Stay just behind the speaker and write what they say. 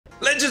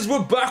Legends, we're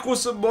back with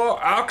some more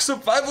Ark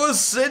Survival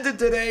Ascended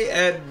today,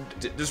 and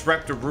this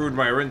raptor ruined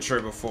my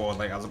intro before.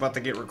 Like, I was about to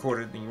get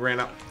recorded and he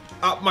ran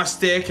up my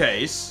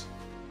staircase.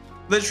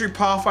 Literally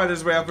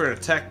Pathfinder's way up here and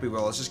attacked me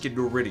while I was just getting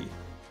all ready.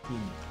 You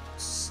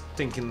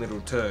stinking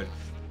little turd.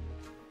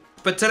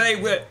 But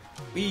today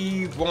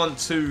we want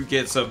to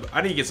get some,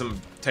 I need to get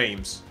some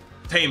tames.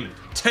 Tamed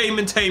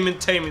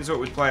is what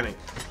we're planning.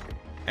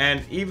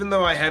 And even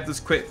though I have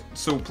this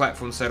Quetzal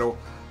platform settle,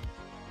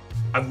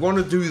 I want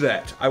to do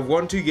that. I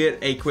want to get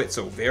a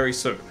Quetzal very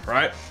soon,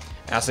 right?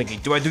 I was thinking,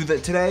 do I do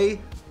that today?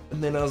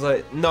 And then I was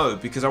like, no,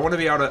 because I want to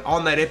be able to,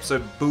 on that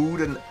episode, build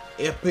an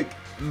epic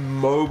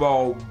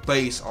mobile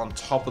base on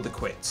top of the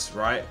Quetz,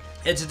 right?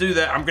 And to do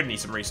that, I'm going to need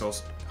some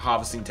resource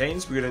harvesting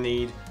tames. We're going to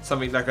need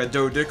something like a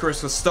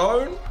Doedicurus for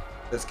stone.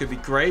 That's going to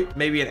be great.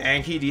 Maybe an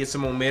Anki to get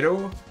some more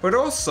metal. But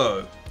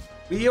also,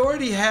 we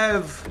already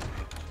have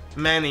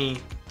Manny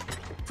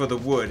for the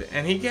wood,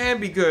 and he can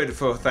be good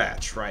for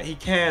Thatch, right? He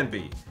can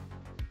be.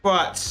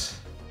 But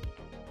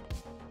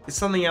it's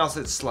something else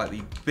that's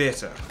slightly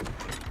better.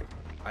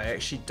 I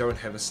actually don't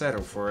have a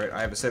saddle for it.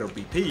 I have a saddle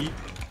BP.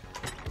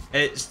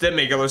 It's the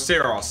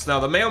megaloceros. Now,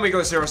 the male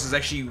megaloceros is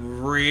actually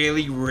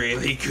really,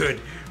 really good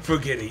for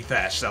getting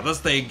Thatch. Now,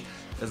 this thing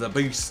is a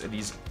beast, and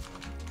he's,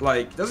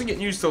 like, doesn't get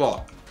used a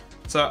lot.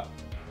 So,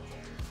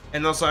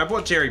 and also, I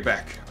brought Jerry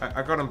back.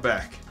 I got him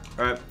back.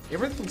 Alright,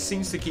 everything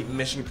seems to keep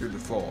meshing through the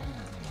floor.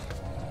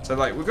 So,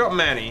 like, we've got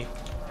Manny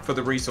for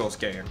the resource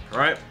game,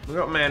 right? We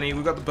got Manny,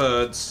 we got the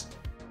birds,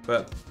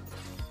 but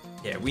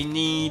yeah, we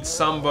need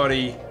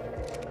somebody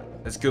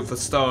that's good for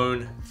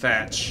stone,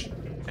 thatch,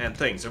 and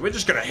things. So we're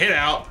just gonna head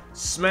out,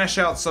 smash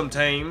out some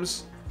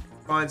tames,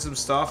 find some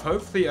stuff.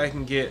 Hopefully I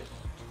can get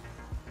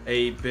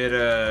a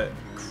better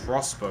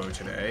crossbow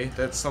today.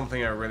 That's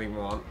something I really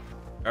want.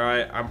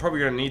 Alright, I'm probably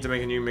gonna need to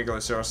make a new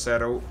megaloceros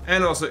saddle,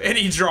 and also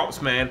any drops,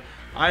 man.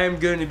 I am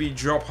going to be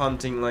drop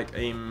hunting like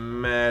a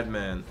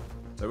madman.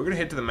 So we're going to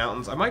head to the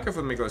mountains. I might go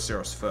for the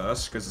megaloceros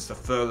first, because it's the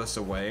furthest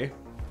away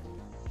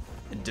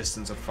in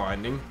distance of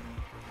finding.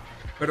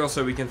 But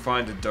also we can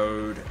find a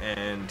Doed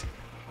and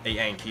a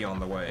Anki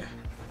on the way.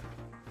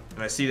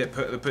 And I see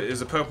that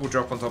there's a purple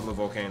drop on top of the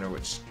volcano,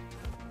 which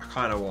I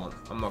kind of want.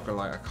 I'm not going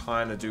to lie, I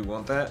kind of do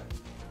want that.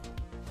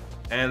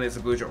 And there's a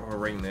blue drop of a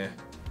ring there.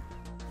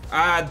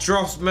 Ah,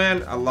 drops,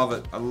 man! I love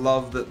it. I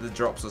love that the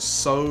drops are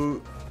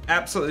so,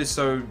 absolutely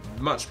so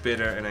much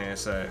better in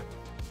ASA.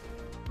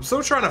 I'm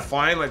still trying to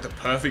find like the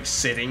perfect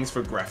settings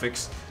for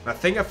graphics, and I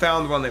think I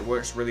found one that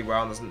works really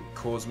well and doesn't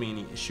cause me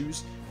any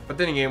issues. But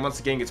then again, once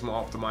the game gets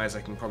more optimized,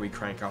 I can probably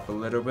crank up a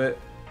little bit,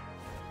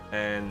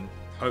 and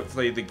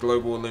hopefully the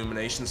global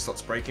illumination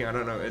stops breaking. I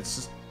don't know, it's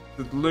just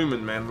the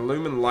lumen, man. The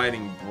lumen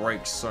lighting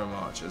breaks so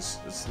much, it's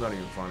not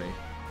even funny.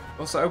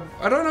 Also,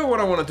 I don't know what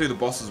I want to do the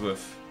bosses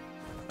with.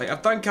 Like,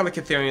 I've done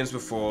Calicatherians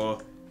before.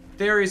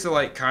 Theories are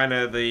like kind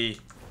of the,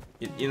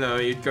 you know,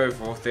 you'd go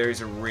for.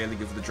 Theories are really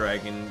good for the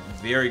dragon,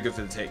 very good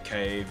for the tech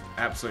cave,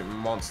 absolute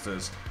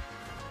monsters.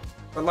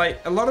 But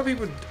like, a lot of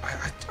people,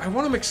 I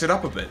want to mix it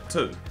up a bit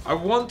too. I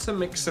want to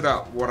mix it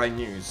up what I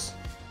use.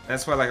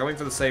 That's why, like, I went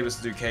for the sabers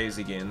to do caves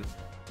again.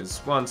 Because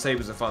one,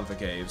 sabers are fun for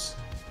caves,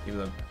 even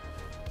though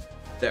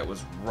that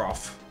was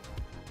rough.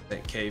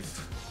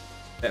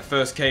 That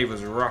first cave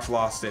was rough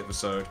last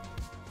episode.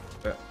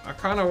 But I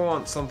kind of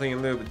want something a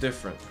little bit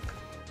different.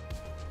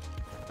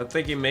 I'm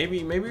thinking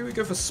maybe we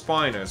go for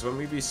Spinos, or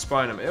maybe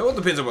Spinum. It all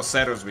depends on what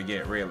saddles we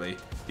get, really,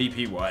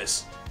 BP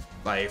wise.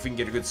 Like, if we can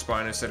get a good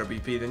Spino saddle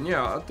BP, then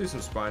yeah, I'll do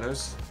some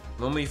Spinos.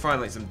 Normally you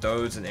find like some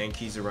Doeds and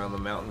Ankis around the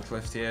mountain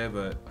cliff here,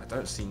 but I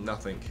don't see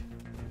nothing.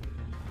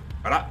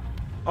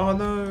 Oh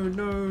no.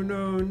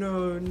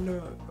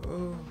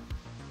 Oh.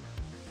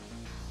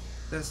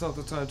 That's not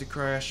the time to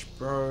crash,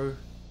 bro.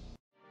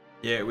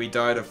 Yeah, we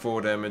died at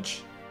 4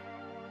 damage.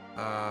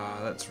 Ah,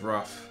 that's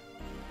rough.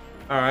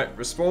 Alright,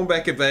 respawn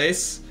back at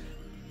base.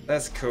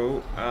 That's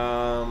cool.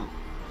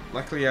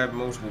 Luckily I have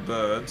multiple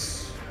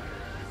birds.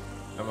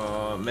 Come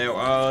on, male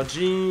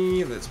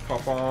RG. Let's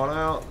pop on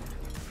out.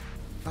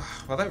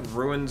 Well, that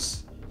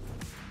ruins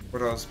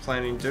what I was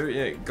planning to do.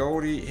 Yeah,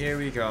 Goldie, here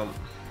we come.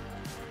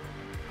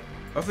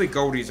 Hopefully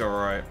Goldie's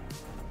alright.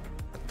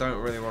 I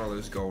don't really want to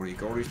lose Goldie.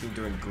 Goldie's been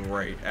doing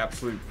great.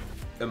 Absolute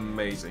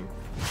amazing.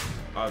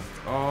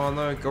 Oh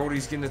no,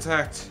 Goldie's getting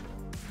attacked.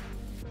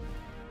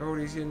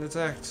 Goldie's getting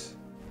attacked. Is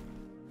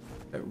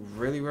that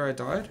really where I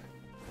died?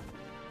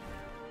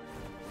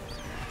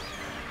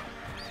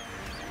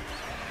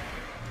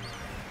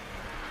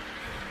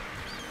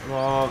 Come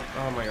on.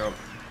 Oh my god.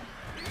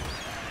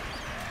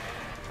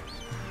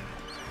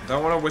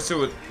 Don't want to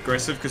whistle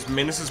aggressive because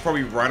Menace is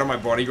probably right on my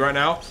body right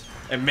now.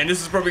 And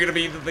Menace is probably going to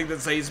be the thing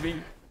that saves me.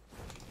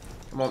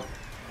 Come on.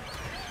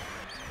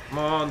 Come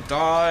on,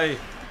 die.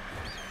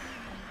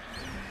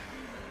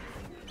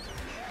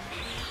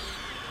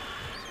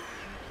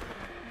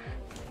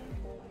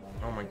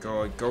 Oh my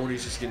god,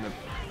 Goldie's just getting a...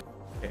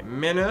 Okay,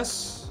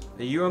 Menace,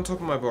 are you on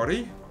top of my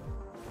body?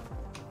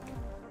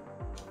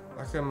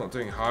 Luckily I'm not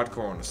doing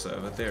hardcore on the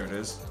server. There it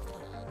is.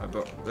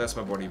 That's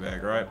my body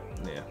bag, right?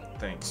 Yeah,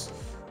 thanks.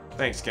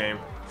 Thanks, game.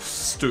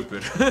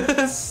 Stupid.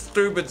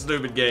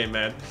 Stupid game,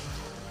 man.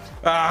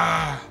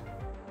 I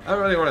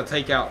don't really want to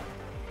take out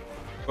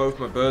both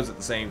my birds at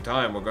the same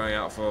time. We're going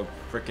out for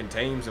freaking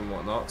tames and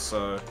whatnot,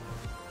 so...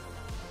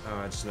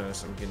 I just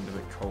noticed I'm getting a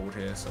bit cold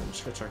here, so I'm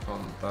just gonna check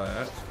on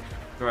that.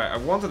 Alright, I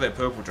wanted that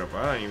purple drop,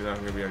 but I don't even know if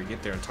I'm gonna be able to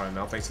get there in time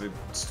now, thanks to the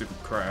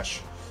stupid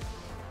crash.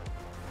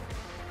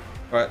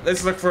 Alright,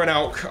 let's look for an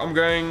elk. I'm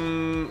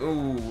going...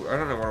 Ooh, I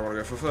don't know what I want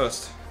to go for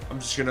first. I'm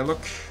just gonna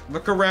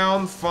look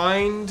around,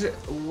 find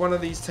one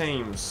of these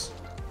tames.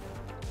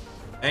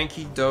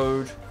 Anki,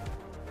 Dode,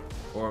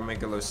 or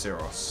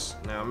megaloceros.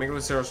 Now,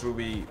 megaloceros will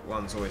be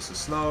one's always the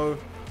snow.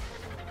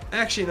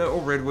 Actually, no,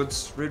 or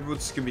redwoods.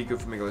 Redwoods can be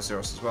good for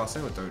megaloceros as well.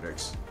 Same with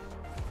Dodex.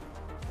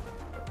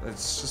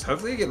 Let's just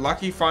hopefully get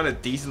lucky, find a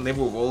decent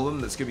level of all of them.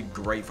 That's gonna be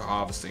great for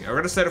harvesting. I'm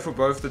gonna set it for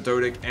both the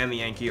Dodec and the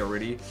Yankee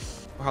already.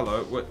 Oh,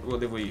 hello, what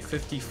level are you?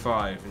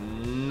 55.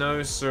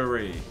 No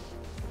siree.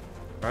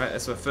 Right,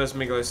 that's my first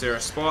megaloceros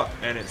spot,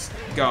 and it's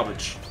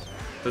garbage.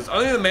 There's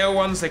only the male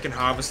ones that can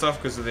harvest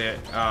stuff because of their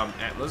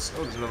antlers.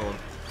 Oh, there's another one.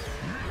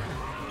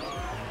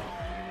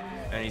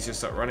 And he's gonna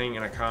start running,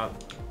 and I can't.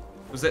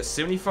 Was that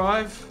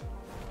 75?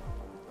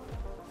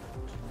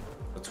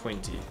 Or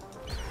 20?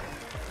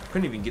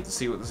 Couldn't even get to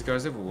see what this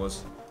guy's level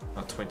was.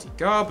 Not 20.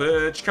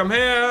 Garbage, come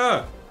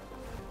here!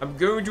 I'm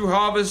going to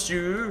harvest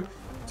you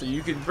so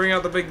you can bring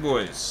out the big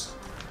boys.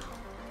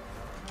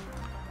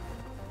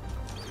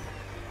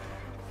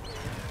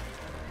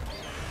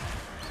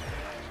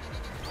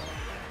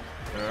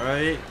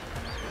 Alright.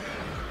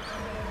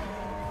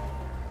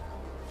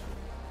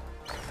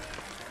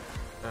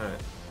 Alright.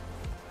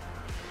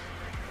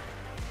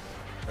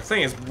 The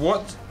thing is,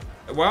 while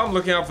I'm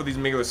looking out for these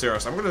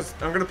megaloceros,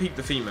 I'm gonna peep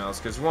the females,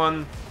 because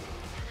one...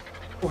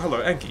 Oh,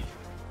 hello, Anki.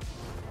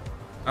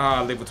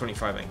 Level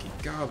 25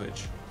 Anki.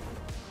 Garbage.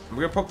 I'm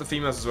gonna pop the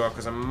females as well,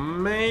 because I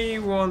may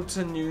want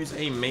to use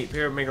a mate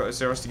pair of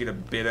megaloceros to get a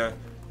better,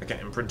 like an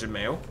imprinted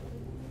male.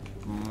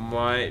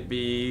 Might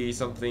be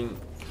something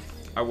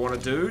I want to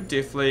do.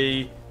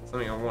 Definitely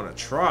something I want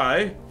to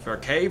try for a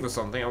cave or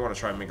something. I want to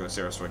try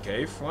megaloceros for a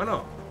cave. Why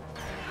not?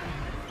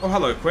 Oh,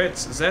 hello,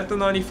 Quetz. Is that the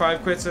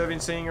 95 Quetz that I've been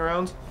seeing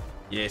around?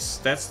 Yes,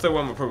 that's the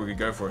one we'll probably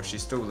go for if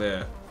she's still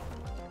there.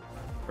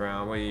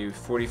 Around, where are you?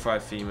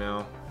 45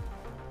 female.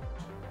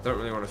 Don't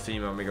really want a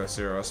female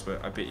megaloceros,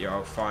 but I bet you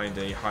I'll find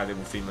a high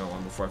level female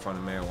one before I find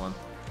a male one.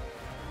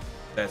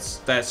 That's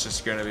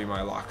just gonna be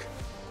my luck.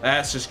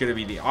 That's just gonna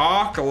be the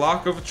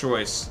luck of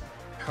choice.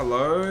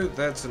 Hello,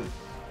 that's an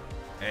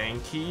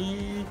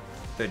Anki.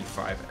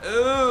 35.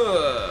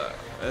 Ugh,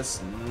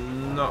 that's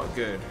not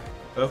good.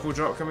 Purple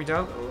drop coming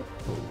down. Oh.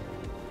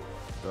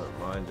 Don't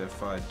mind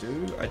if I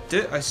do.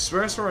 I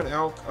swear I saw an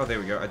elk. Oh, there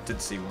we go. I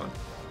did see one.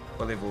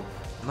 What level?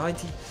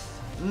 90.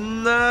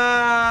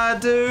 Nah,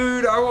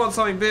 dude. I want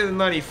something better than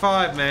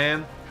 95,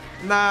 man.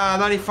 Nah,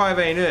 95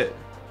 ain't it.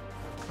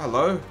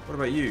 Hello? What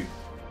about you?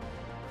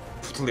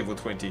 Level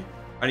 20.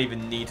 I don't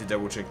even need to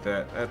double check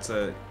that. That's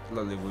a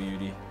low level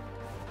UD.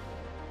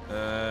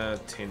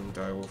 10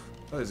 direwolf.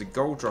 Oh, there's a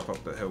gold drop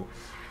up the hill.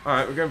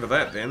 Alright, we're going for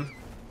that then.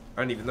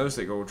 I didn't even notice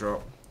that gold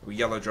drop. Or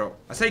yellow drop.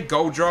 I say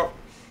gold drop,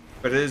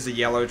 but it is a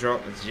yellow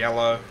drop. It's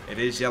yellow. It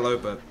is yellow,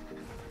 but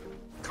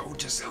gold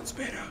just sounds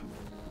better.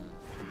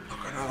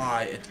 Not gonna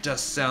lie, it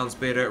just sounds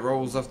better. It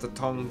rolls off the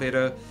tongue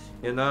better,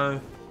 you know?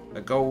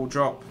 A gold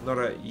drop, not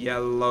a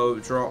yellow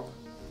drop.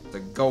 The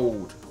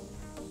gold.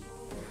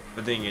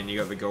 But then again, you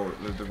got the gold,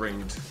 the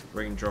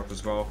ringed drop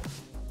as well.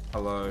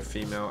 Hello,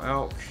 female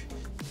elk.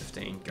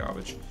 15,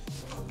 garbage.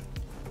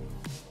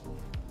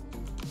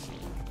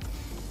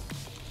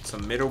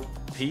 Some metal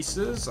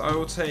pieces, I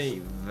will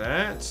take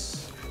that.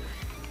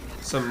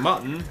 Some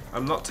mutton.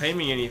 I'm not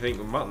taming anything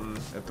with mutton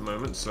at the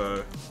moment,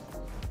 so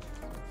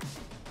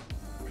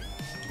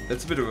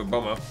that's a bit of a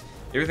bummer.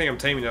 Everything I'm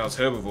taming now is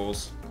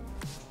herbivores.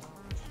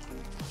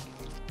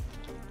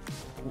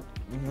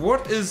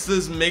 What is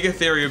this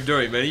Megatherium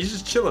doing, man? He's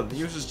just chilling.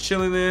 He was just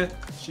chilling there.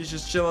 She's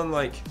just chilling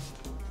like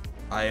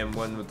I am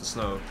one with the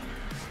snow.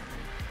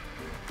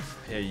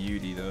 Yeah,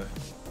 Yudi though.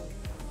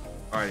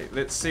 Alright,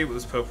 let's see what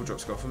this purple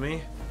drop's got for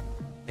me.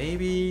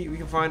 Maybe we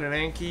can find an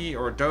Anki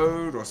or a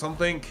Dode or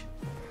something.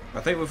 I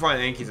think we'll find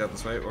Ankies out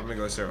this way, or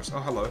megaloceros. Oh,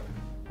 hello.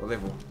 What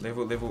level?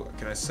 Level.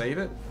 Can I save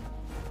it?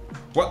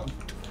 What?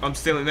 I'm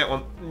stealing that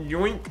one.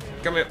 Yoink.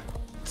 Come here.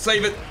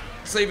 Save it.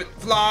 Save it.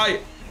 Fly.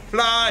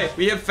 Fly.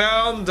 We have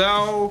found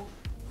our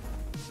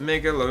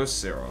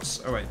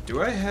megaloceros. Oh, wait.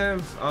 Do I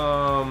have,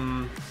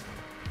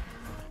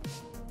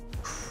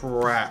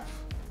 crap.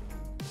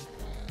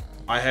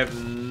 I have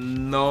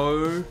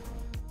no,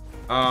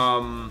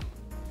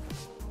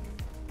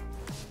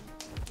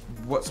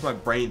 what's my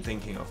brain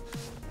thinking of?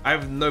 I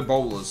have no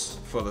bowlers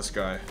for this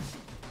guy.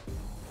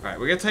 Alright,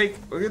 we're gonna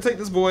take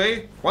this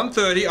boy.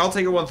 130, I'll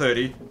take a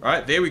 130.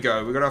 Alright, there we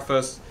go. We got our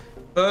first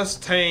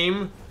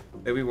tame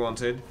that we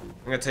wanted.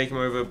 I'm gonna take him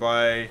over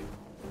by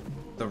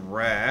the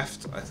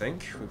raft, I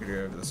think. We're gonna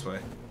go over this way.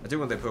 I do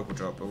want that purple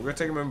drop, but we're gonna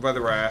take him over by the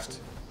raft.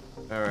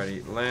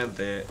 Alrighty, land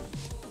there.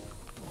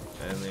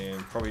 And then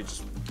probably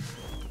just...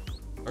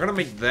 I'm gonna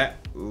make that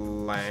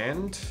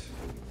land.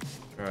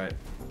 Alright.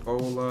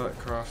 Bowler,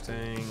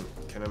 crafting.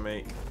 Can I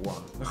make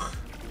one?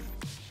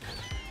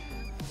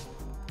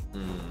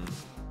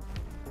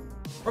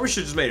 Probably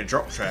should have just made a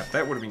drop trap.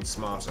 That would have been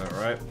smarter,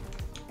 right?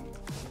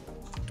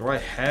 Do I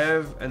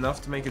have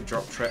enough to make a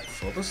drop trap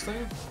for this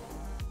thing?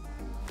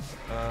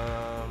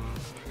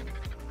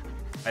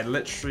 I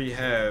literally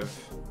have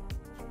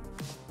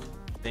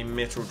a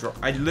metal drop.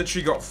 I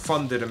literally got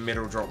funded a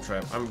metal drop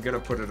trap. I'm gonna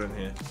put it in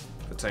here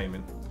for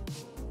taming.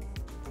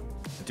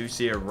 I do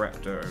see a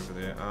raptor over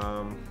there.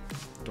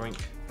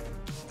 Doink.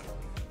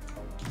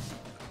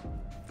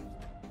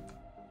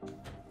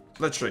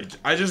 Literally,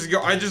 I just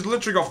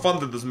literally got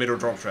funded this metal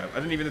drop trap. I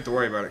didn't even have to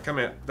worry about it. Come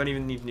here. Don't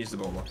even need to use the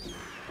bowler.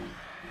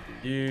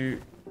 You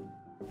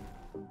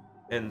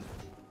in.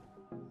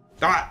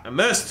 Ah, I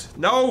missed.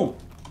 No.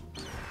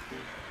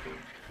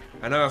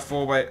 I know a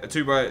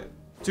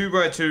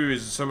 2x2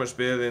 is so much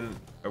better than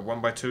a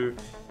 1x2.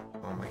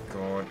 Oh my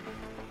god.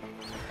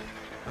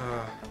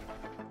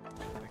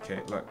 Okay,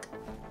 look.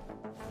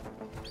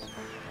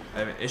 I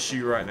have an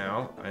issue right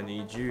now. I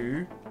need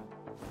you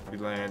to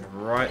land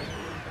right.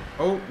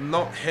 Oh,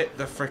 not hit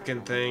the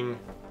frickin' thing.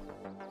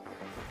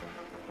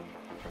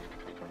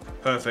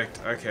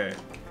 Perfect. Okay.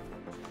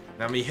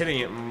 Now me hitting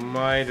it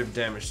might have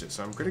damaged it,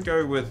 so I'm gonna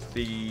go with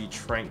the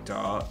trank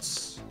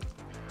darts.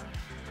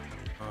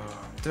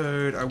 Oh,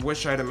 dude, I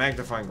wish I had a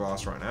magnifying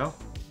glass right now.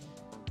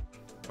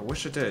 I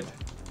wish I did.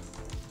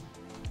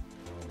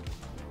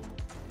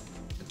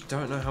 I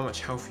don't know how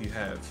much health you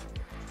have.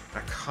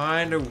 I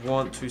kind of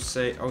want to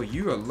say, oh,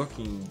 you are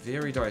looking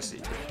very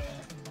dicey.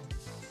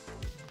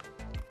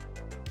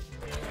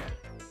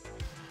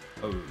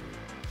 Oh.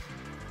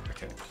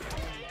 Okay.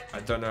 I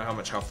don't know how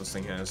much health this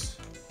thing has.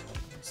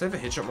 Does it have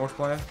a headshot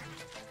multiplier?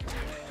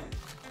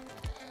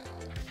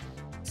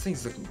 This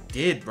thing's looking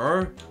dead,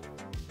 bro.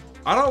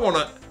 I don't want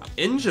to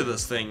injure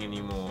this thing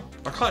anymore.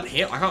 I can't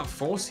heal. I can't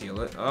force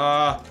heal it.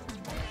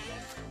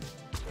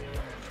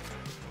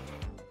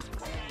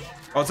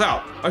 Oh, it's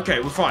out. Okay,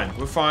 we're fine.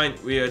 We're fine.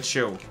 We are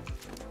chill.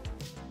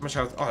 How much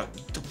health? Oh,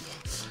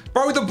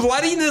 bro, the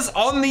bloodiness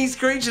on these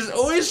creatures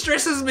always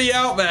stresses me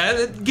out, man.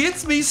 It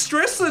gets me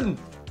stressing.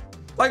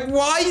 Like,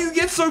 why you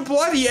get so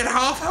bloody at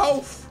half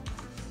health?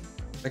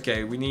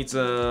 Okay, we need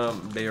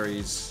some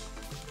berries.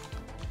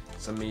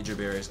 Some major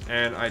berries.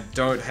 And I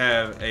don't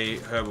have a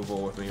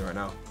herbivore with me right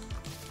now.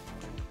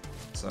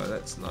 So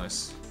that's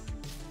nice.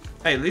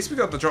 Hey, at least we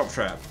got the drop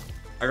trap.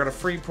 I got a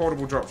free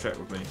portable drop trap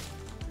with me.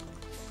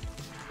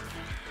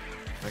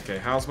 Okay,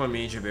 how's my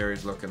major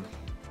berries looking?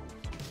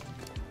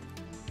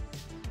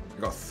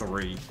 I got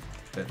 3.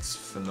 That's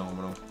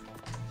phenomenal.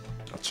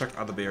 I'll check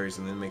other berries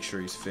and then make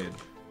sure he's fed.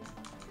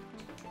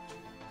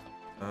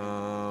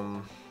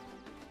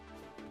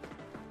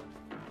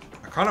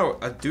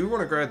 I do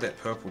want to grab that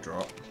purple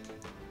drop.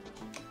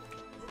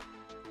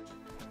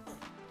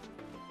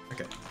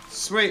 Okay,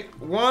 sweet.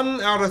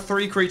 1 out of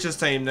 3 creatures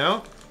tamed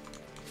now.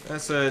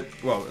 That's a,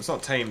 well, it's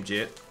not tamed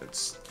yet.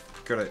 It's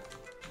gotta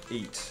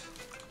eat.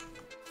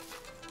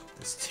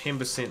 It's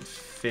 10%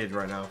 fed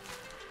right now.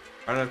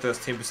 I don't know if that's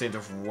 10%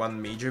 of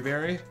 1 major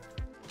berry.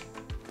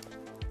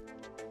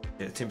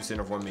 Yeah, 10%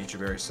 of 1 major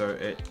berry, so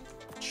it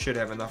should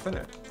have enough in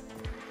it.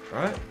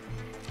 Right?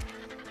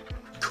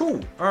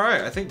 Cool.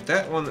 Alright, I think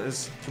that one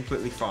is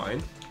completely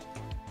fine.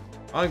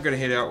 I'm gonna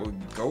head out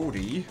with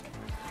Goldie.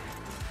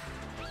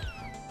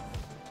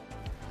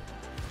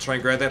 Try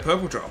and grab that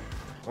purple drop.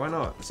 Why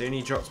not? Is there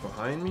any drops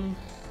behind me?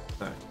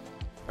 No.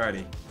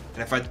 Alrighty.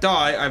 And if I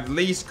die, I've at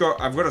least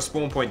got a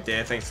spawn point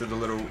there thanks to the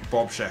little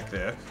Bob shack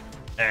there.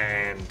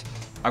 And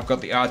I've got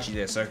the Archie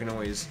there, so I can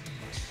always,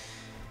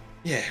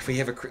 yeah, if we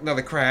have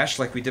another crash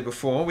like we did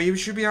before, we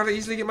should be able to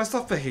easily get my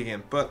stuff back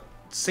again. But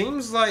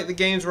seems like the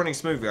game's running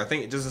smoothly. I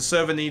think just the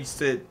server needs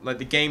to, like,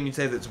 the game needs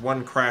to have its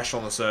 1 crash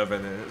on the server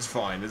and it's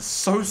fine. It's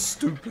so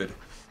stupid.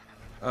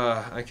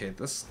 Okay,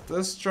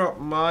 this drop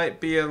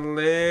might be a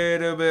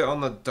little bit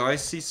on the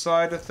dicey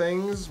side of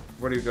things.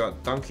 What do we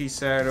got? Donkey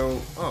saddle.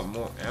 Oh,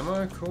 more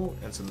ammo, cool,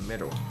 and some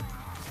metal.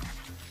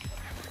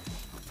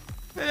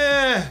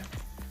 I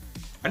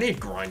need a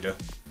grinder.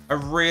 I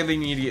really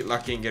need to get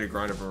lucky and get a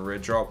grinder for a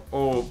red drop,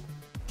 or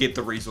get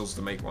the resources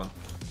to make one.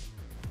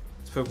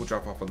 It's purple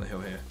drop up on the hill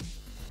here.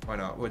 Why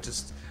not? We'll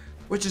just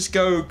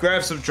go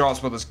grab some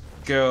drops with this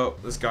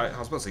guy. I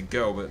was about to say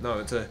girl, but no,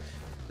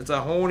 it's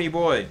a horny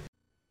boy.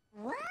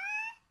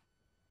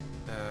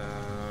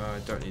 I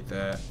don't need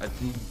that.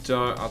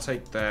 I'll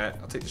take that.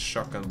 I'll take the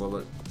shotgun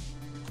bullet.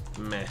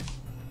 Meh.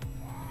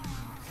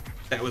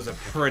 That was a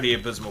pretty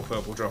abysmal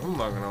purple drop, I'm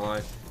not gonna lie.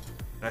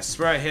 And I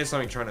swear I hear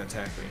something trying to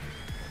attack me.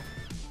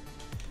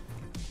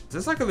 Is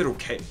this like a little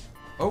cave?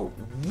 Oh,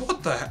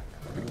 what the heck?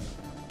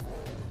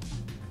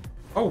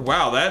 Oh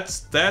wow,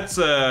 that's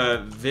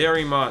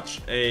very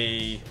much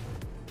a,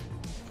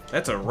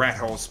 that's a rat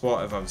hole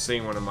spot if I've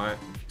seen one of my,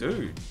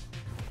 dude.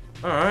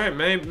 All right,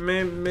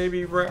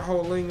 maybe rat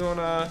holing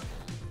on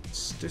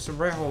let's do some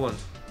rat holing.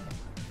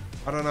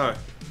 I don't know.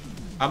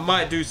 I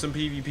might do some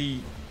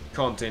PvP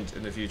content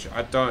in the future.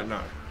 I don't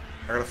know.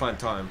 I gotta find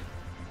time.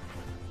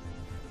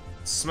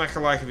 Smack a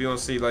like if you want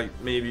to see, like,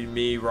 maybe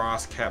me,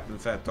 Ras, Captain,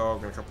 Fat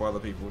Dog, and a couple other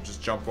people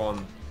just jump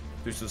on,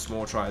 do some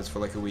small tries for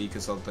like a week or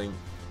something,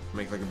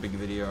 make like a big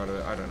video out of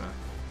it. I don't know.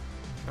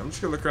 I'm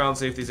just gonna look around and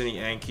see if there's any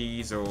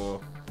Ankies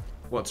or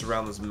what's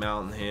around this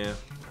mountain here.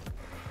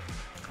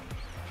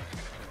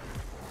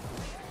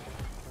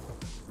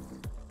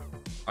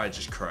 I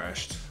just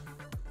crashed.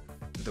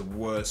 The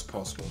worst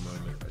possible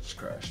moment. I just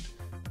crashed.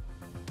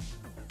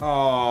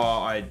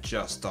 Oh, I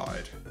just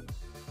died.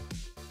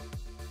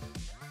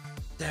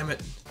 Damn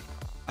it.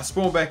 I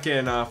spawned back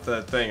in after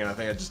that thing and I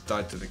think I just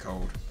died to the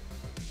cold.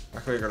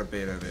 Luckily I got a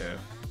bed over there.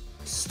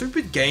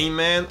 Stupid game,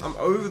 man. I'm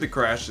over the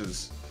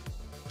crashes.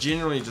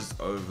 Generally just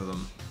over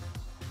them.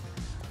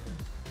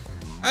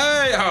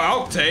 Hey,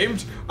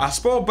 Tamed. I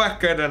spawned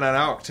back in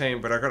an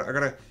Tamed, but I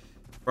gotta...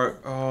 Bro,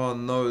 oh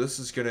no, this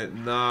is gonna...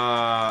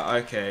 Nah,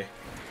 okay.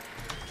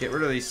 Get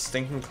rid of these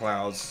stinking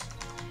clouds.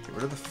 Get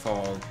rid of the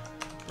fog.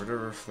 Get rid of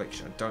the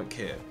reflection. I don't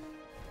care.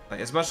 Like,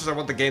 as much as I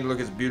want the game to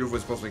look as beautiful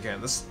as possibly can,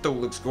 this still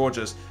looks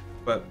gorgeous.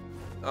 But,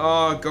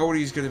 oh,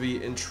 Goldie's gonna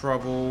be in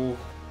trouble.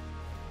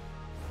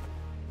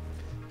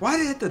 Why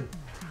did I have to...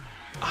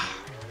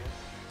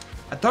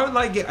 I don't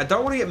like it. I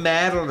don't want to get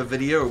mad on the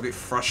video or get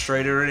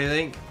frustrated or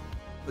anything.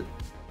 But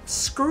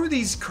screw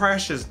these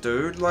crashes,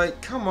 dude.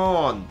 Like, come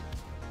on.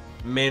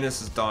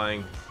 Menace is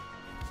dying.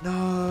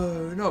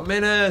 No, not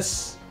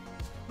Menace.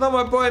 Not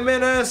my boy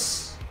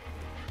Menace.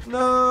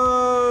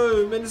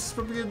 No, Menace is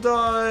probably gonna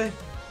die.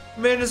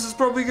 Menace is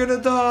probably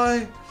gonna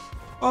die.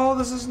 Oh,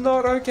 this is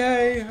not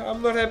okay.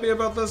 I'm not happy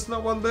about this,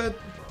 not one bit.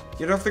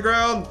 Get off the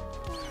ground.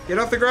 Get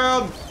off the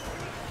ground.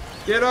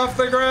 Get off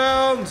the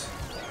ground.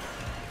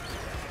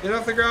 Get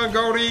off the ground,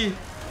 Goldie.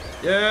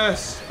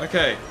 Yes.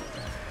 Okay.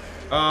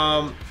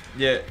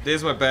 Yeah,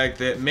 there's my bag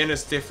there.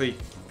 Menace definitely.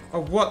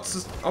 Oh, what's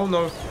this? Oh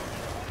no.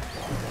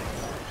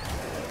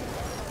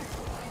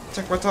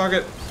 Check my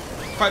target.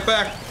 Fight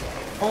back.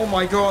 Oh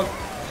my god.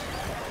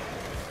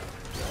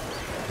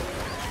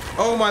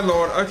 Oh my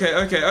lord. Okay,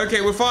 okay,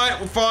 okay. We're fine.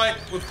 We're fine.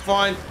 We're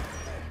fine.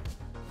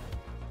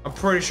 I'm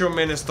pretty sure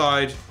Menace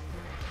died.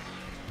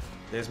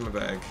 There's my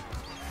bag.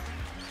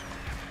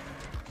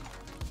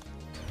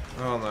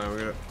 Oh no, we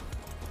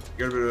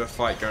got a bit of a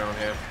fight going on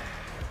here.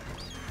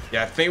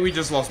 Yeah, I think we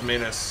just lost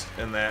Menace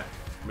in that,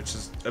 which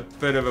is a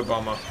bit of a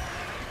bummer.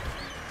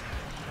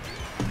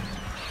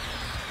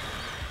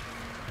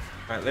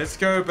 Alright, let's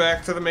go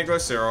back to the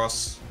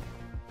megaloceros.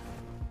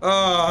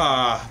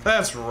 Ah,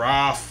 that's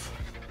rough.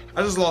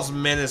 I just lost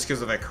Menace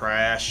because of a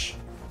crash.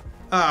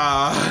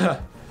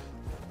 Ah,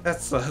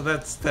 that's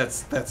ass.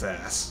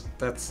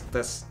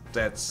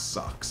 That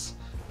sucks.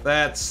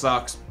 That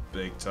sucks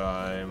big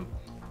time.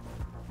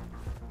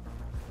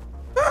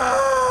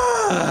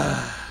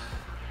 Ah.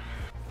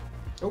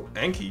 Oh,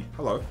 Anki.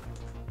 Hello.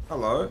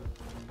 Hello.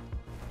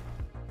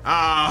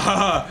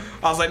 Ah,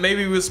 I was like,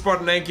 maybe we'll spot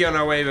an Anki on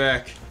our way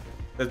back.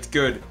 That's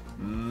good.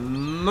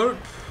 Nope.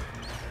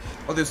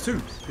 Oh, there's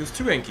two. There's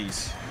two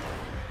Ankies.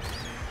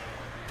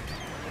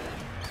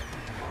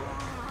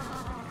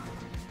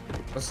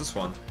 What's this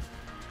one?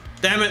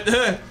 Damn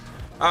it!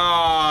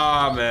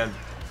 Ah, man.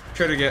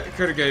 Could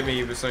have gave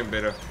me something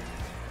better.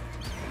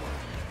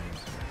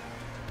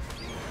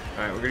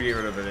 Alright, we're gonna get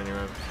rid of it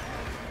anyway.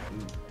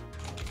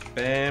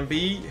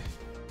 Bambi.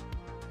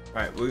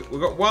 Alright, we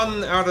got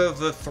one out of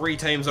the 3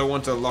 tames I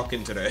want to lock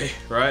in today,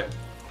 right?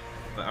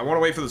 I want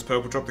to wait for this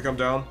purple drop to come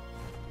down.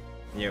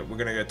 Yeah, we're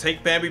gonna go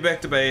take Bambi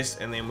back to base,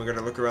 and then we're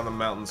gonna look around the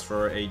mountains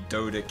for a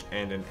Dodic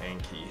and an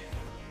Anki.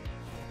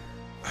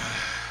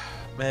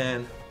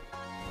 Man.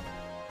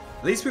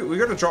 At least we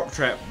got a drop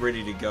trap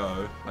ready to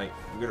go. Like,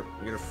 we got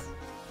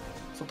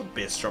it's not the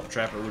best drop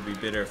trap, it would be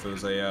better if it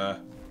was a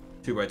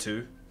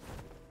 2x2.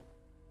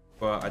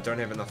 But I don't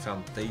have enough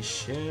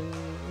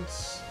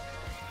foundations.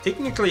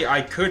 Technically,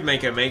 I could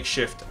make a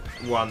makeshift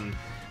one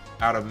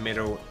out of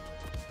metal.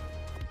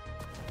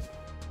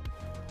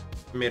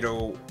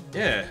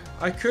 Yeah,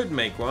 I could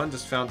make one.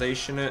 Just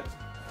foundation it.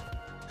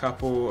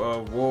 Couple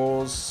of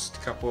walls,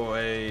 couple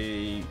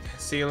of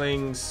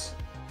ceilings,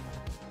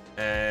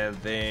 and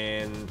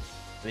then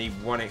I need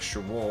one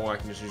extra wall. I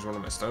can just use one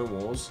of my stone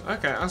walls.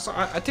 Okay,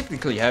 I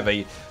technically have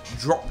a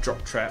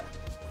drop trap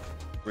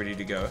ready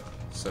to go,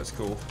 so that's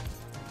cool.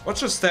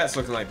 What's your stats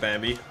looking like,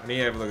 Bambi? I need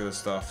to have a look at this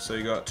stuff. So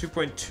you got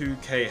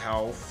 2.2k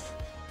health,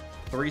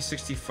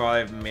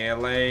 365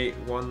 melee,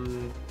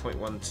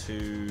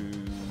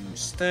 1.12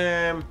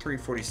 stam,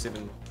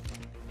 347.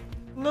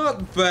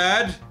 Not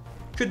bad.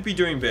 Could be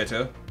doing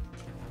better.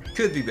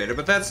 Could be better,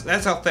 but that's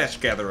our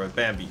Thatch gatherer,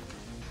 Bambi.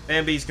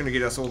 Bambi's gonna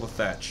get us all the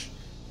Thatch.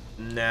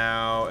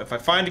 Now, if I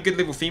find a good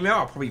level female,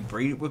 I'll probably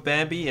breed it with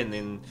Bambi and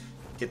then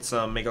get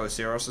some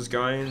megaloceroses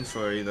going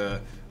for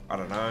either, I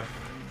don't know.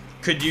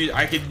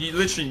 I could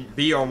literally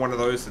be on one of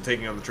those for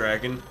taking on the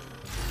dragon.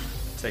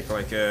 Take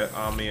like a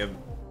army of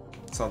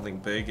something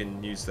big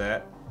and use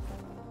that.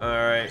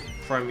 Alright,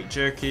 prime meat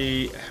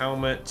jerky,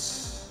 helmet.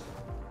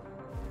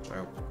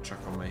 I'll chuck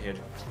on my head.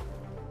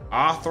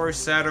 Arthro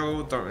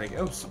saddle, don't really.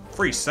 Oh, some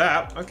free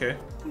sap. Okay.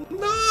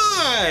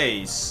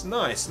 Nice!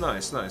 Nice.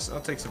 I'll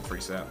take some free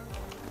sap.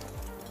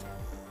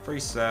 Free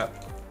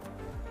set.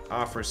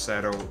 After a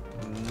saddle.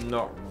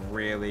 Not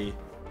really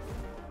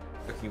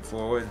looking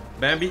forward.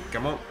 Bambi,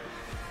 come on.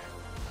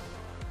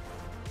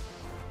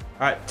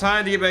 Alright,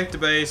 time to get back to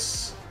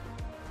base.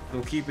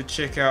 We'll keep a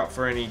check out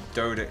for any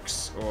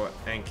Dodeks or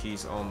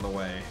Ankies on the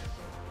way.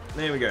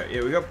 There we go.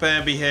 Yeah, we got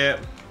Bambi here.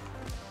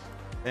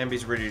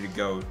 Bambi's ready to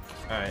go.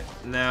 Alright,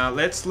 now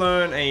let's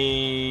learn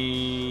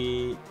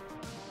a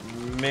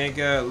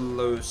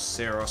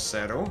megaloceros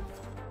saddle.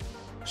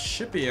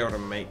 Should be able to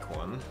make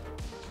one.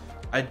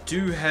 I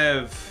do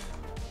have...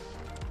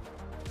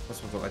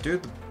 What's my thought? I do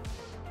have the...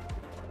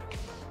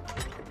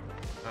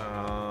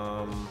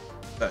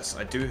 Yes,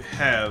 I do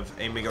have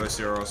a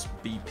megaloceros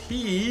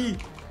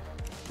BP,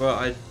 but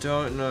I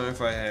don't know if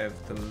I have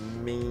the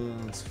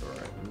means for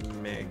it.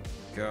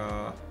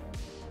 Mega...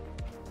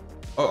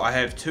 Oh, I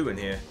have 2 in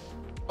here.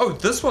 Oh,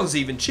 this one's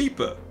even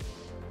cheaper.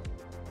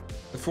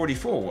 The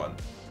 44 one.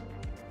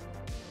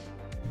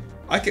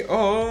 I could...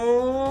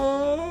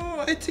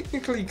 Oh, I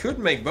technically could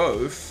make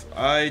both.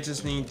 I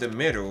just need the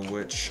metal,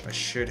 which I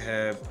should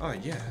have... Oh,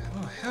 yeah.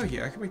 Oh, hell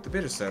yeah. I can make the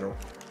better saddle.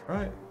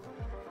 Alright.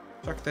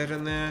 Chuck that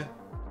in there.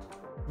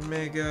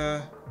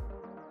 Mega.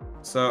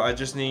 So I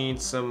just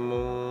need some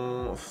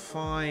more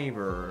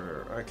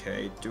fiber.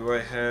 Okay, do I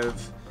have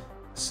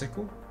a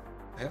sickle?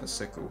 I have a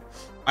sickle.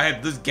 I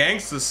have this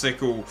gangster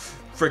sickle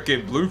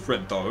freaking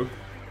blueprint though.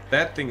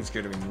 That thing's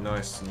gonna be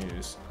nice to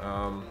use.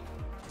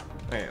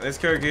 Okay, let's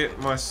go get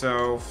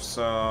myself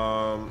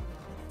some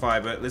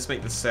fiber. Let's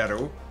make the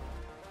saddle.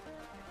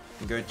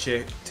 And go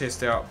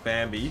test out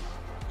Bambi.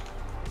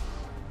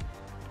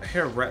 I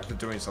hear a raptor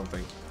doing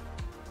something.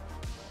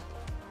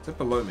 Is it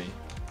below me?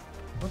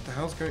 What the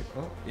hell's going...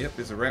 Oh, yep,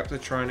 there's a raptor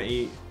trying to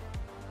eat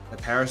a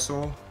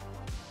parasaur.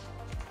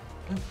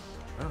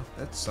 Oh,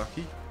 that's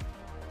sucky.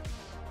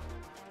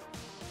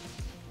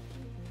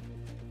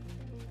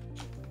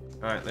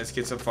 Alright, let's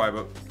get some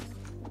fiber.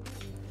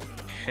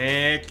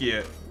 Heck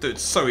yeah. Dude,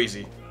 it's so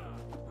easy.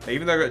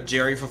 Even though I got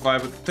Jerry for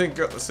fiber, think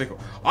got the sickle.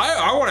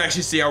 I want to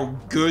actually see how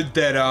good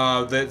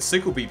that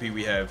sickle BP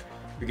we have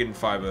for getting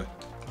fiber.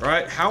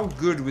 Right? How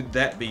good would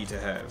that be to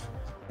have?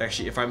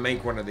 Actually, if I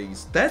make one of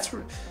these, that's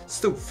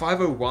still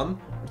 501.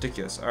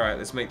 Ridiculous. All right,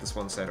 let's make this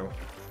one saddle.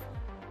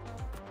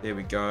 There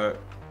we go.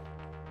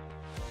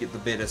 Get the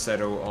better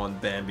saddle on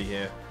Bambi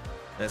here.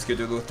 Let's go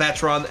do a little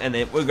Thatch run, and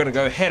then we're gonna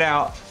go head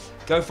out,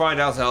 go find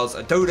ourselves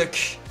a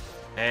Dodek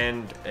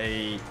and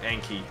a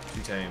Anki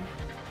to tame.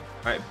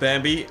 All right,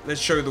 Bambi, let's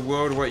show the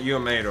world what you're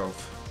made of.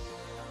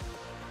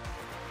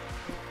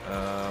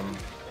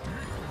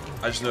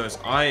 I just noticed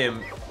I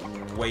am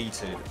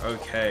weighted.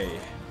 Okay.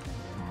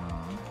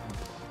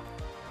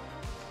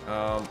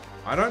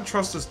 I don't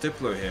trust this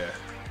Diplo here.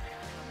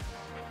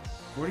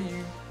 What do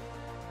you...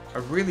 I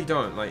really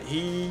don't. Like,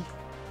 he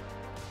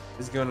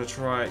is gonna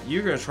try...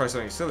 You're gonna try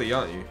something silly,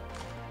 aren't you?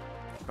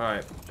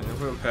 Alright, I'm gonna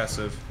put him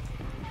passive.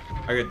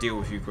 I gotta deal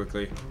with you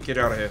quickly. Get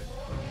out of here.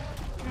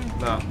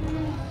 Nah.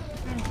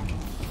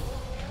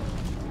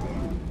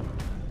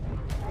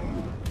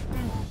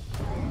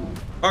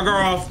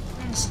 Bugger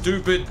off,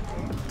 stupid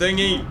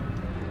thingy.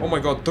 Oh my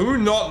god, do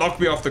not knock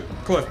me off the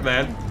cliff,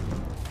 man.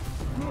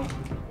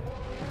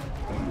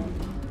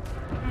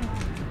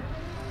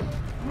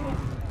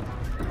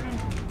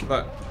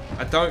 Look,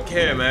 I don't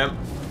care, man.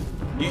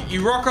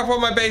 You rock up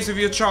on my base with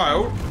your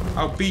child,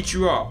 I'll beat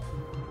you up.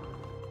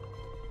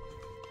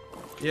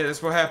 Yeah,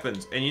 that's what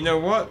happens. And you know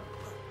what?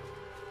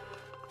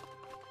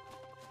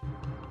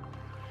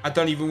 I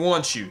don't even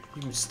want you.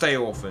 You can stay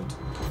orphaned.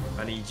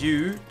 I need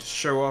you to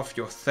show off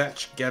your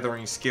thatch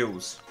gathering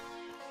skills.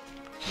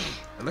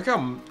 And look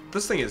how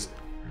this thing is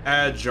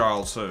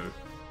agile too.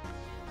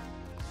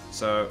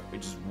 So we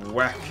just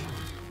whack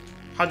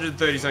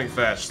 130 something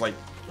thatch, like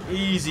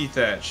easy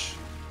thatch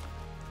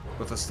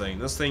with this thing.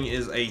 This thing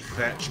is a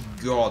thatch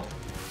god.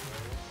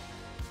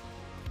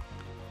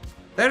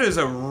 That is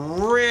a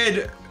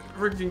red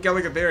freaking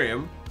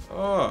Galligadarium.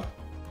 Oh.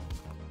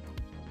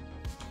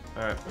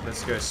 Alright,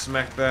 let's go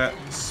smack that,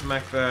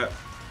 smack that,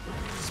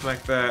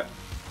 smack that.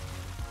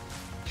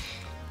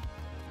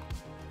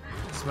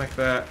 Smack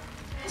that,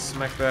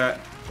 smack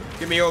that.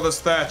 Give me all this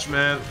thatch,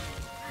 man.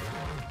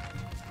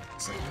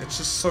 It's like, it's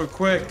just so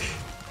quick.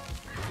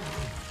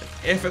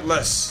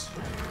 Effortless.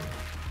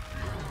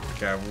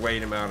 Okay, I've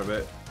weighed him out a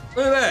bit.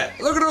 Look at that!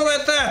 Look at all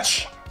that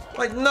thatch!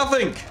 Like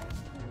nothing!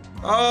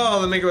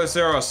 Oh, the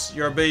megaloceros,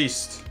 you're a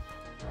beast.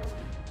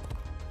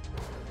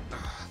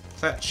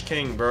 Thatch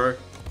king, bro.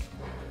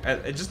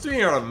 And just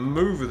being able to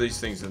move with these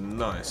things is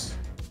nice.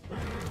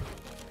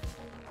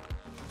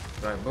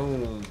 Right,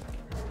 boom.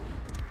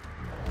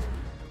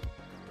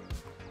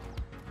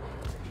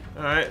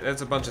 Alright,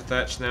 that's a bunch of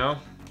thatch now.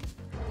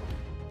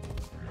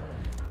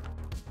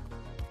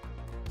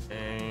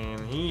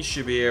 And he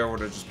should be able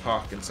to just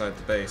park inside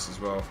the base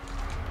as well.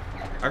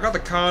 I got the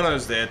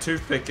Carnos there,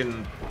 toothpick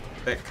and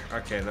thick.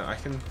 Okay, no, I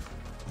can...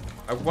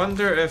 I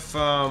wonder if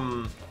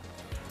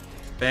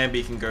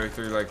Bambi can go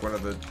through like one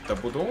of the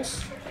double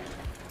doors.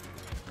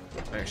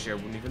 Actually, I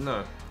wouldn't even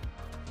know.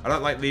 I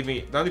don't like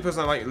leaving... The only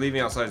person I like leaving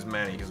outside is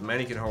Manny, because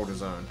Manny can hold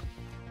his own.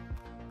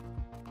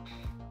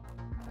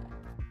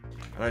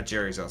 I know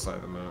Jerry's outside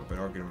at the moment, but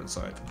I'll get him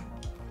inside.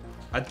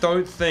 I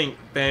don't think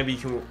Bambi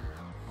can...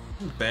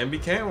 Bambi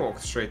can walk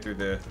straight through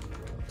there.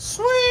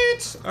 Sweet!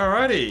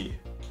 Alrighty.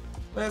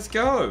 Let's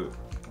go.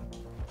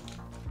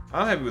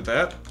 I'm happy with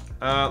that.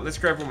 Let's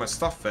grab all my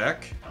stuff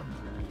back.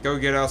 Go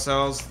get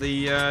ourselves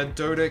the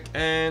Dodic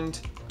and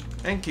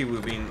Anki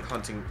we've been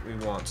hunting we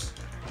want.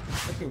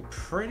 Looking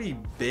pretty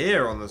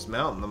bare on this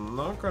mountain, I'm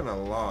not gonna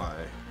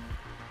lie.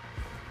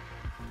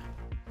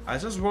 I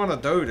just want a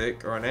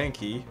Dodic or an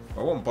Anki.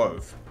 I want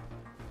both.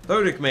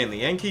 Dodic mainly.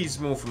 Anki's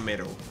more for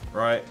metal,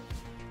 right?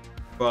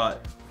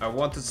 But I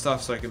wanted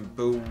stuff so I can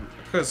build...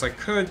 Because I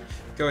could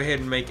go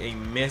ahead and make a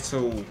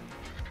metal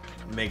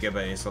mega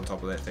base on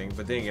top of that thing.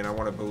 But then again, I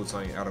want to build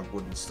something out of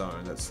wood and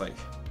stone. That's like...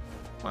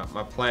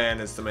 My plan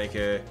is to make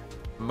a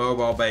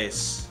mobile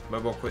base.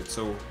 Mobile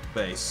Quetzal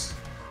base.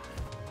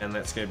 And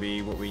that's going to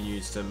be what we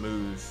use to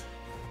move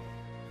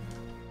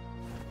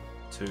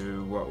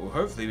to what will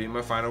hopefully be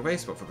my final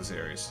base spot for the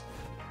series.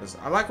 Because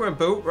I like where I'm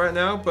built right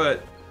now,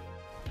 but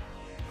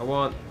I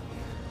want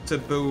to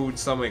build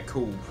somewhere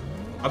cool.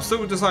 I'm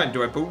still deciding,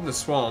 do I build in the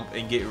swamp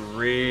and get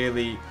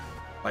really,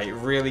 like,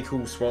 really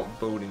cool swamp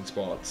building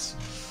spots?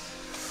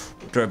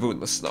 Or do I build in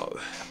the snow?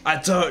 I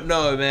don't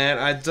know, man.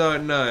 I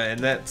don't know. And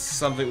that's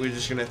something we're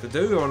just going to have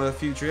to do on a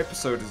future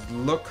episode, is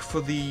look for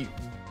the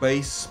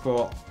base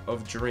spot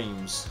of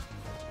dreams.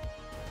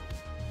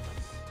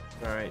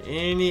 Alright,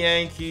 any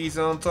Yankees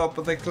on top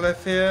of the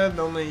cliff here?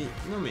 Normally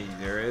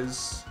there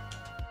is.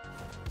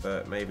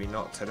 But maybe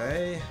not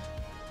today.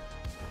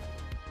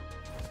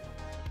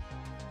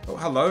 Oh,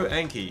 hello,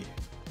 Anki.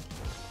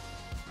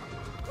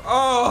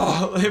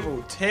 Oh,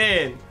 level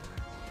 10.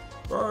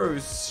 Bro,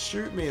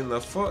 shoot me in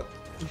the foot.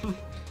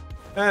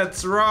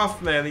 That's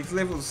rough, man. These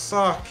levels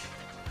suck.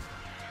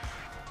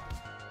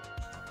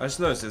 I just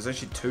noticed there's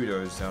actually 2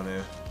 doors down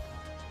here.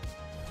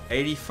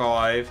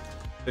 85,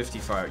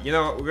 55. You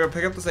know what? We're going to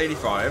pick up this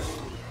 85.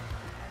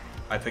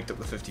 I picked up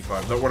the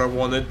 55. Not what I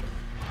wanted.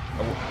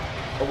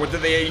 I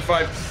wanted the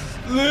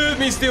 85. Let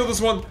me steal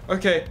this one.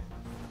 Okay.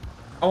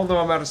 Oh no,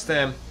 I'm out of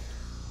stam.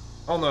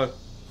 Oh no.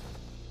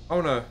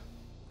 Oh no.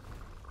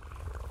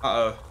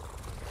 Uh-oh.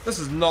 This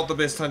is not the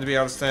best time to be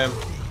out of stam.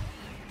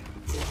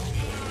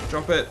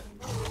 Drop it.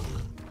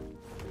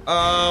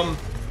 I'm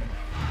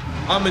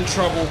in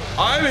trouble.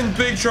 I'm in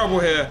big trouble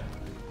here.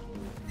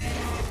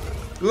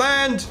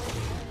 Land!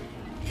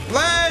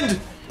 Land!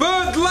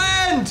 Bird,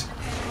 land!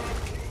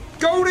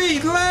 Goldie,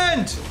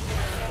 land!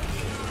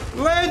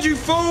 Land, you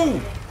fool!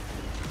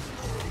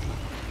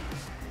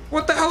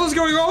 What the hell is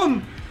going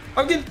on?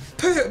 I'm getting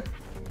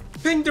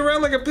pinged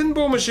around like a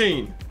pinball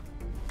machine.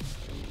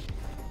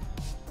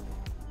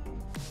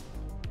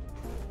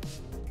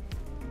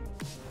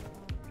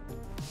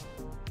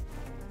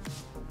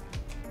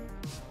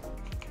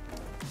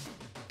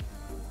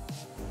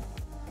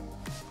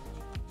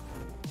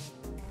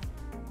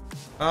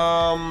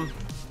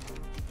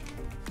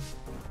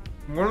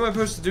 What am I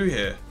supposed to do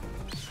here?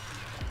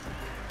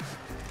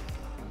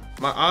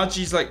 My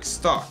Archie's like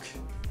stuck.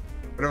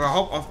 But if I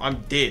hop off,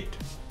 I'm dead.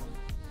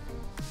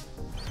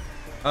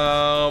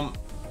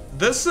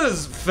 This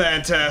is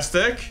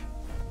fantastic.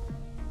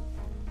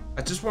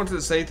 I just wanted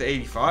to save the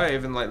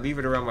 85 and like leave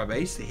it around my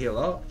base to heal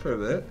up for a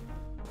bit.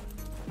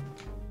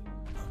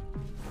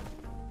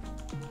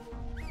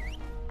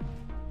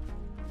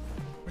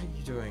 What are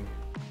you doing?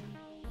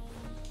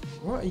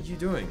 What are you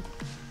doing?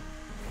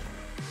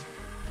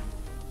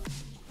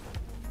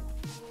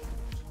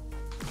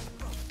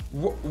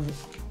 What?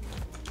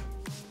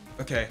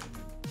 Okay.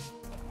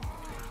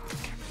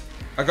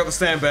 I got the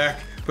stand back,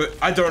 but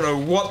I don't know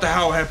what the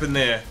hell happened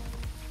there.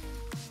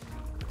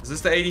 Is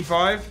this the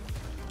 85?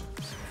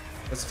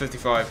 That's the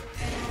 55.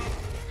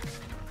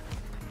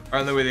 I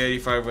don't know where the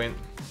 85 went.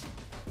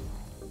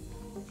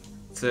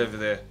 It's over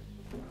there.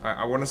 Alright,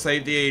 I want to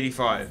save the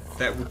 85.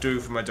 That will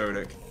do for my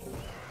Dodic.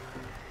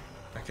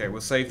 Okay,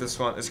 we'll save this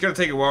one. It's going to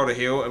take a while to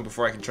heal and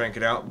before I can trank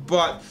it out,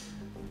 but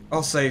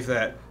I'll save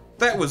that.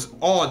 That was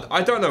odd.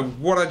 I don't know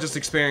what I just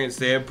experienced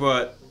there,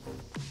 but...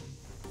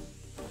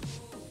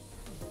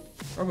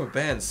 Rubber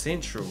Band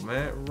Central,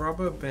 man.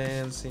 Rubber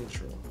Band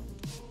Central.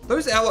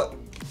 Those allo...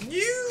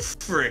 You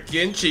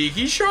freaking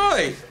cheeky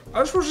shy! I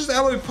just watched this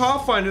allo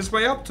pathfinder its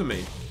way up to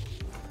me.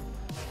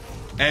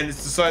 And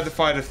it's decided to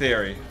fight a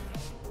theory.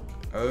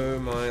 Oh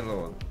my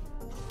lord.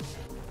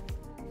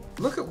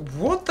 Look at...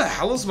 What the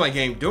hell is my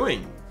game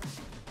doing?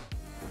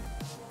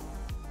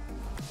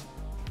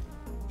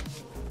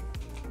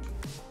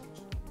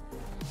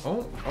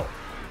 Oh, oh.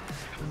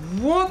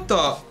 What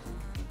the?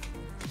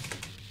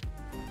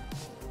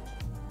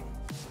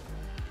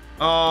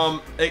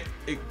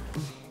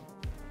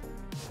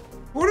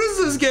 What is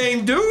this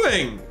game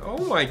doing?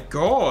 Oh my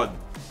god.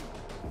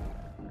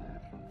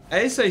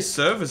 ASA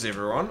servers,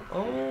 everyone.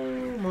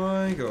 Oh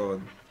my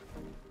god.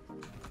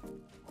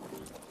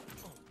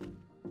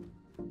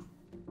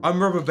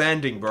 I'm rubber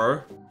banding,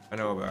 bro. I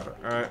know about it.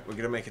 Alright, we're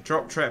gonna make a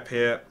drop trap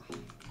here.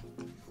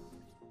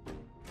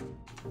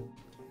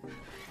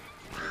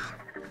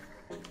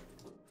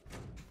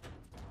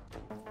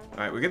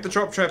 Alright, we get the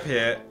drop trap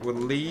here. We'll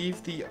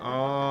leave the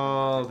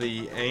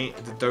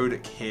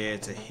Dodic here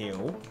to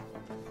heal.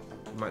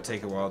 It might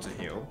take a while to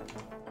heal.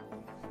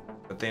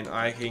 But then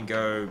I can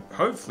go,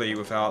 hopefully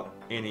without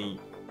any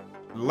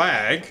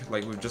lag,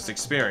 like we've just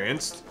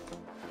experienced.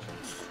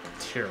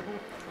 Terrible.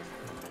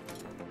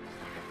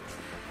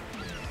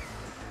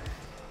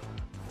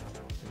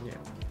 Yeah.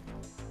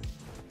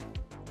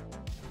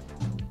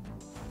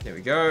 There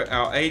we go.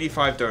 Our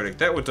 85 Dodic.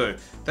 That will do.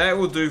 That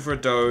will do for a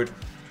Dode.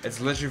 It's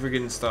literally for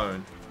getting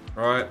stone.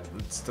 Right?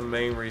 That's the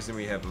main reason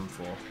we have them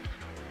for.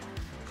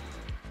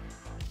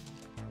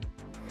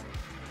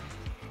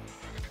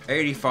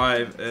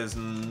 85 is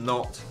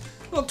not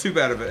too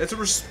bad of it. It's a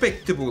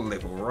respectable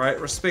level, right?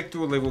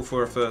 Respectable level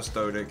for a first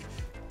Dodic.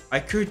 I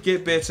could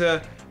get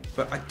better,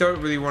 but I don't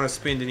really want to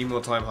spend any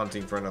more time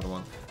hunting for another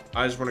one.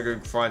 I just want to go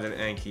find an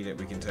Anki that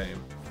we can tame.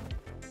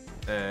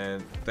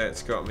 And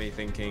that's got me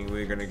thinking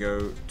we're going to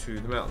go to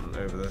the mountain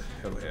over the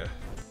hill here.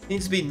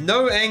 Needs to be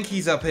no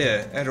Ankis up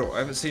here at all. I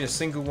haven't seen a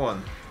single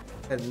one.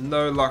 Had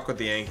no luck with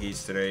the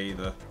Ankis today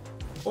either.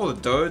 All the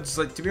Dodes,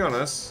 like, to be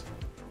honest,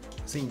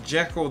 I've seen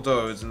jack all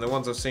Dodes, and the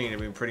ones I've seen have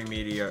been pretty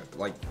mediocre,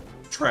 like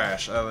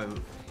trash. Other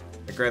than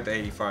I grabbed the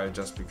 85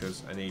 just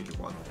because I needed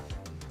one.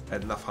 I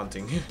had enough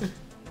hunting.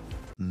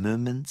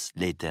 Moments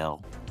later.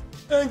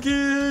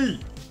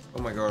 Anki!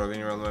 Oh my god, I've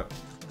been around that.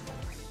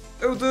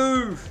 It'll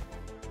do!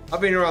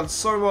 I've been around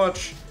so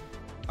much.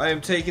 I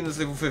am taking this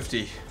level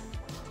 50.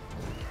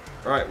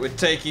 Alright, we're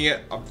taking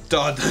it. I'm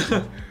done.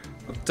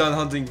 I'm done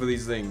hunting for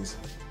these things.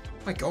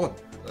 Oh my god.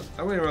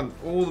 I went around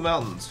all the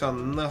mountains,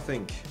 found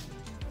nothing.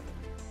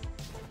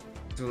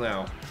 Until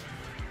now.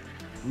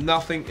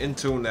 Nothing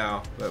until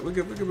now. But we're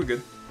good, we're good, we're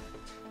good.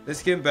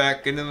 Let's get him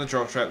back, get in the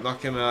drop trap,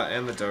 knock him out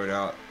and the Dode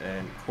out,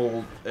 and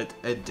call it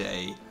a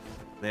day.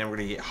 Then we're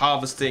gonna get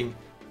harvesting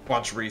a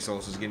bunch of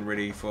resources, getting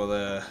ready for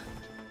the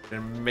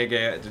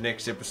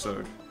next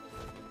episode.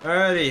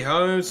 Alrighty,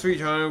 home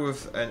sweet home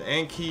with an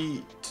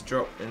Anki to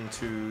drop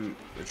into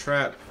the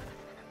trap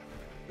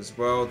as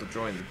well to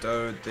join the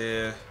Dode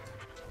there.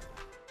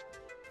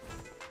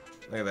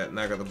 Look at that,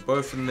 now I got them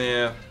both in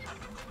there.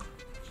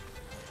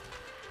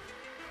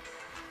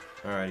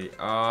 Alrighty,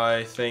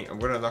 I think I'm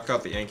gonna knock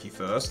out the Anki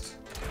first.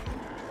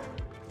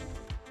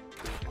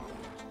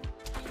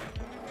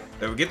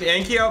 Then we'll get the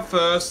Anki out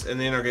first, and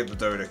then I'll get the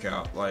Dodic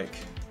out, like.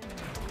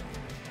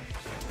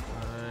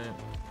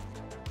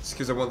 It's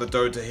because I want the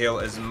Dode to heal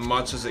as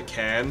much as it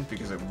can,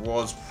 because it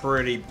was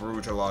pretty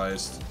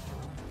brutalized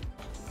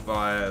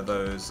by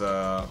those,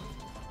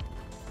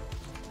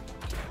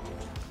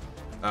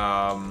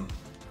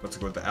 what's it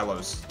called, the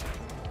aloes.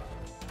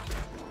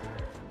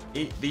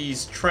 Eat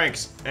these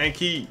tranks,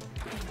 Anki.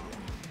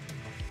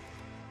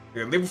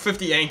 We got level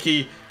 50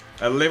 Anki,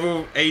 a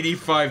level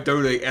 85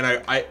 Dodic, and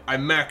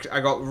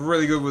I got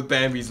really good with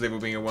Bambi's level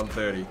being a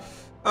 130.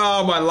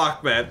 Oh, my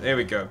luck, man. There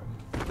we go.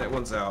 That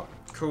one's out.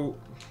 Cool.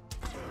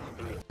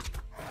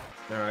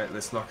 Alright,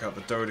 let's knock out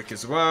the Dodic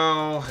as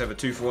well. Have a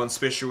 2-for-1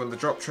 special in the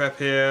drop trap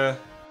here.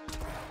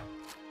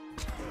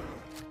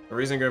 The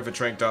reason I'm going for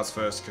trank darts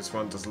first, because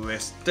one does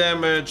less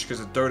damage,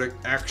 because the Dodic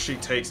actually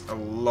takes a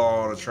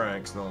lot of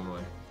tranks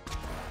normally.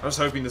 I'm just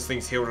hoping this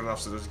thing's healed enough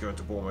so it doesn't go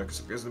into ball mode,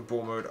 because if it goes into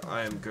ball mode,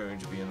 I am going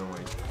to be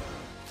annoyed.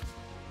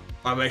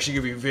 I'm actually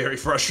going to be very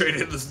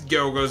frustrated if this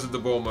girl goes into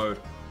ball mode.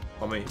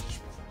 I mean,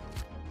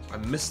 I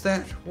missed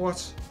that?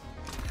 What?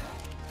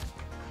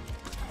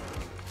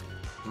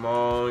 Come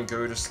on,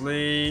 go to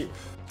sleep.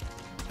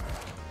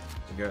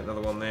 We got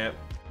another one there.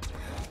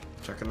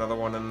 Chuck another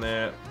one in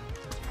there.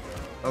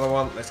 Another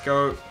one, let's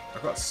go.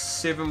 I've got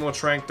 7 more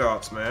trank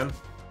darts, man.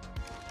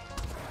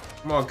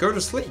 Come on, go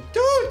to sleep.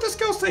 Dude, this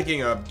girl's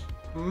taking a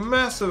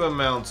massive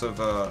amount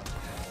of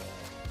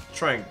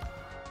trank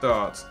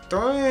darts.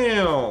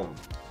 Damn!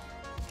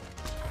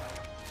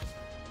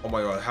 Oh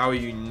my god, how are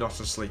you not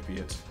asleep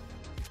yet?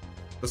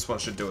 This one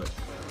should do it.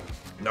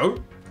 Nope.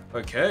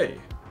 Okay.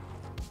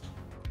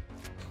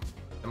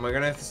 Am I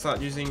gonna have to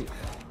start using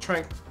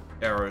trank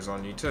arrows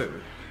on you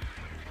too?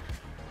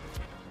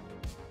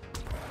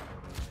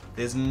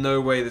 There's no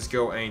way this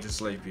girl ain't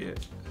asleep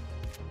yet.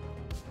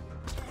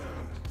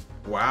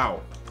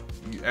 Wow.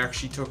 You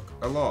actually took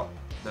a lot.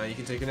 Now you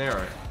can take an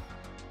arrow.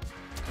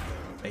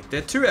 Make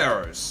that 2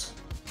 arrows.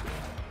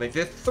 Make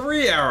that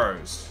 3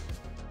 arrows.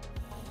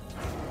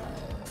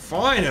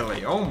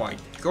 Finally! Oh my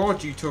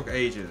god, you took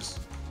ages.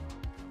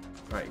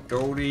 Right,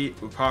 Goldie,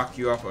 we'll park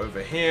you up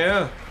over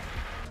here.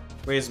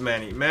 Where's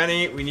Manny?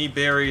 Manny, we need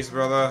berries,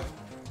 brother.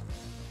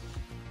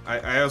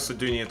 I also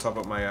do need to top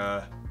up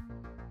my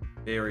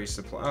berry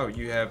supply. Oh,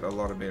 you have a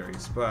lot of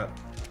berries, but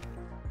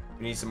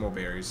we need some more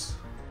berries.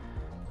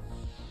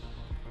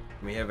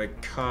 We have a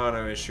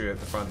Kano issue at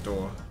the front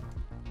door.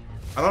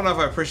 I don't know if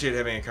I appreciate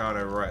having a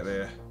Kano right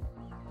there.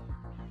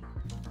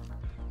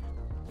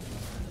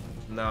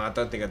 No, I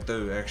don't think I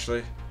do,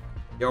 actually.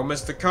 Yo,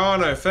 Mr.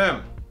 Kano,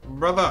 fam,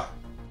 brother.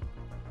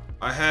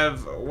 I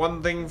have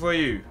one thing for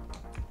you.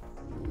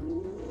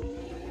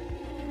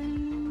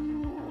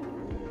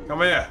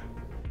 Come here.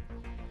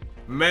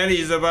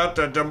 Manny's about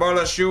to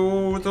demolish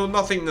you to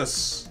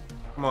nothingness.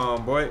 Come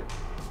on, boy.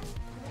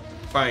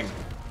 Bang.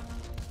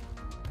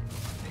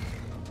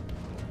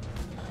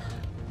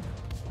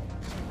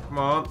 Come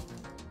on.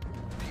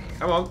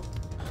 Come on.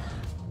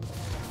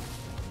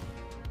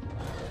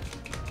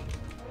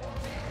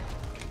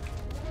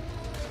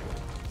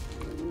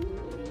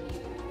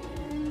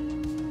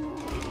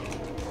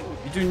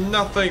 You do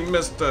nothing,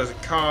 Mr.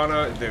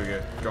 Carter. There we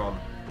go. Gone.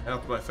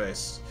 Out my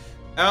face.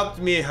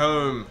 Out me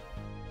home.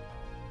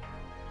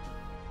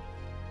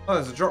 Oh,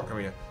 there's a drop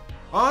coming here.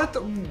 Oh,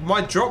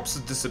 my drops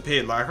have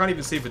disappeared. Like, I can't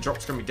even see if a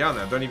drop's coming down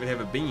there. I don't even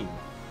have a beam.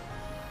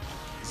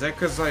 Is that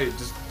because I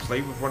just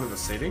played with one of the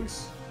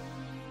settings?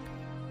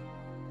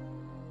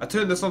 I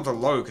turned this on to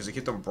low because it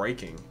kept on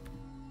breaking.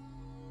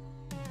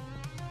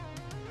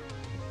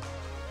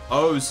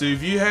 Oh, so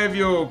if you have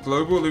your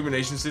global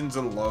illumination settings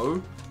on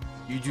low,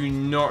 you do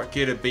not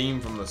get a beam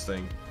from this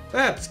thing.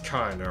 That's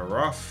kind of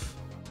rough.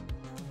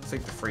 I'll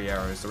take the 3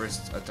 arrows. The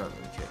rest, I don't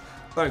really care.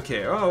 Don't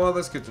care. Oh, well,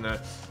 that's good to know.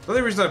 The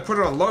only reason I put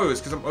it on low is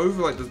because I'm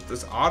over like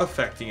this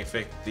artifacting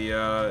effect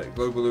the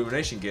global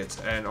illumination gets,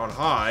 and on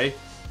high,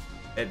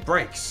 it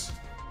breaks.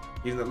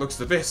 Even though it looks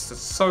the best. It's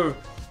so...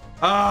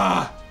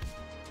 Ah!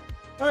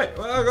 Alright,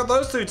 well, I got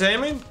those two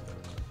taming.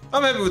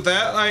 I'm happy with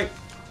that. Like,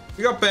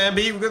 we got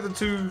Bambi, we got the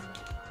two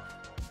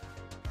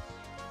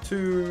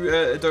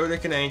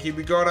Dodic and Anki.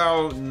 We got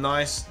our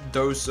nice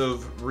dose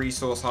of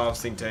resource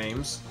harvesting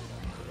tames.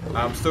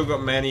 Still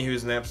got Manny,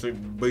 who's an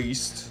absolute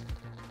beast.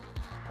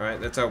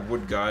 Alright, that's our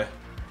wood guy.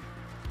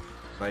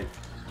 Like,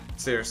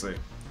 seriously.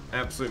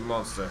 Absolute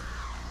monster.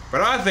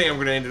 But I think I'm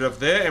going to end it up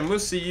there, and we'll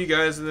see you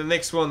guys in the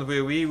next one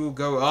where we will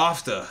go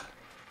after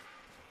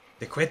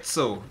the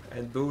Quetzal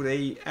and build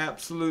a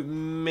absolute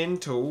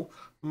mental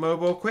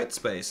mobile Quet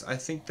space. I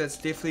think that's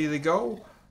definitely the goal.